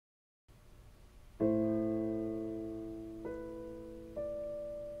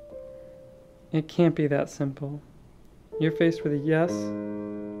It can't be that simple. You're faced with a yes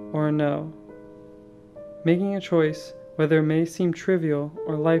or a no. Making a choice, whether it may seem trivial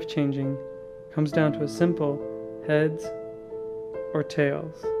or life-changing, comes down to a simple heads or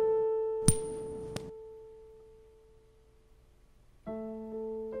tails.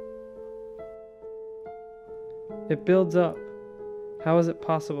 It builds up. How is it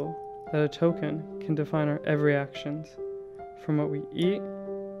possible that a token can define our every actions, from what we eat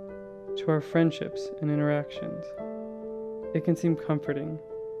to our friendships and interactions? It can seem comforting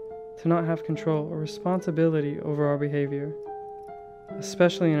to not have control or responsibility over our behavior,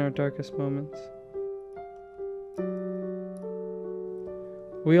 especially in our darkest moments.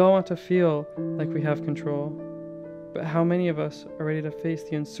 We all want to feel like we have control, but how many of us are ready to face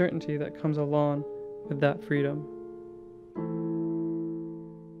the uncertainty that comes along with that freedom?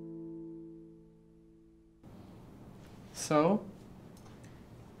 So?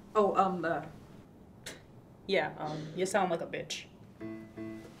 You sound like a bitch.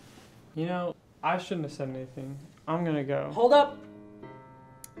 You know, I shouldn't have said anything. I'm gonna go. Hold up!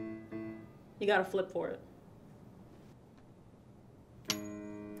 You gotta flip for it.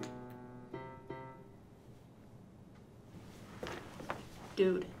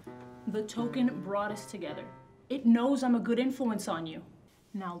 Dude, the token brought us together. It knows I'm a good influence on you.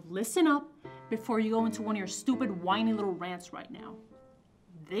 Now listen up before you go into one of your stupid, whiny little rants right now.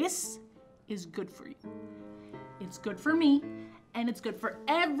 This is good for you. It's good for me, and it's good for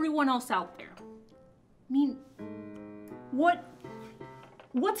everyone else out there. I mean,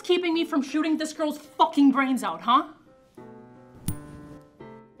 what's keeping me from shooting this girl's fucking brains out, huh?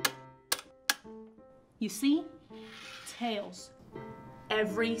 You see? Tails.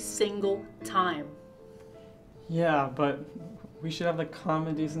 Every single time. Yeah, but we should have the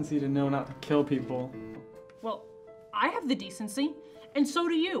common decency to know not to kill people. Well, I have the decency, and so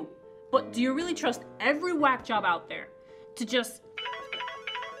do you. But do you really trust every whack job out there to just...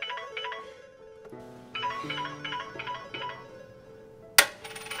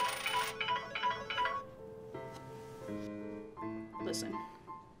 Listen.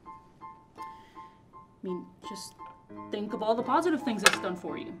 I mean, just think of all the positive things it's done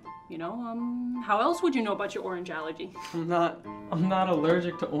for you. You know, how else would you know about your orange allergy? I'm not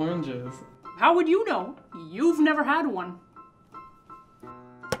allergic to oranges. How would you know? You've never had one.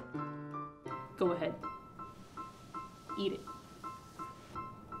 Go ahead. Eat it.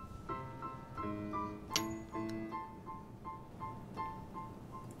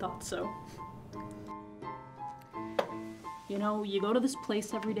 Thought so. You know, you go to this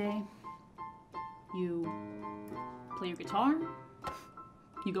place every day. You play your guitar.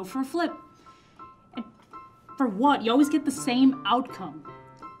 You go for a flip. And for what? You always get the same outcome.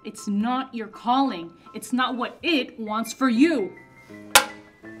 It's not your calling. It's not what it wants for you.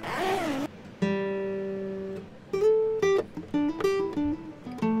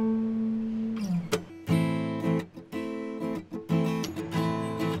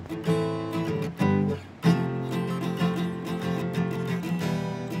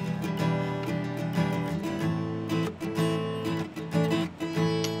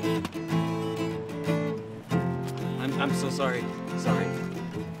 I'm so sorry. Sorry.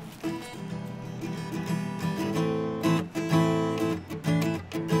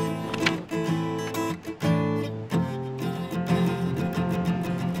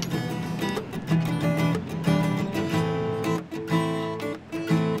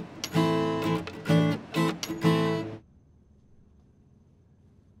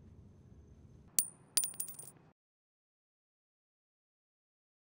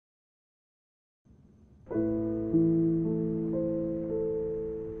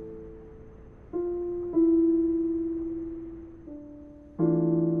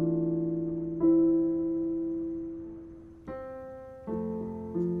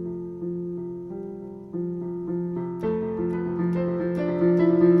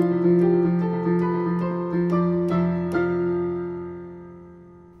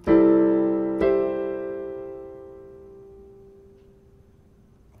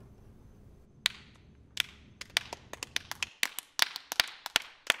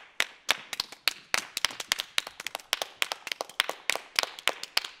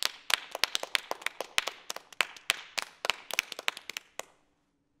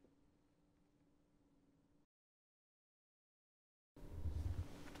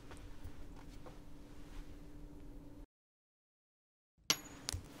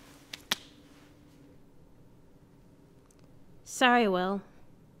 Sorry, Will.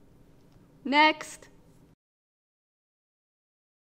 Next.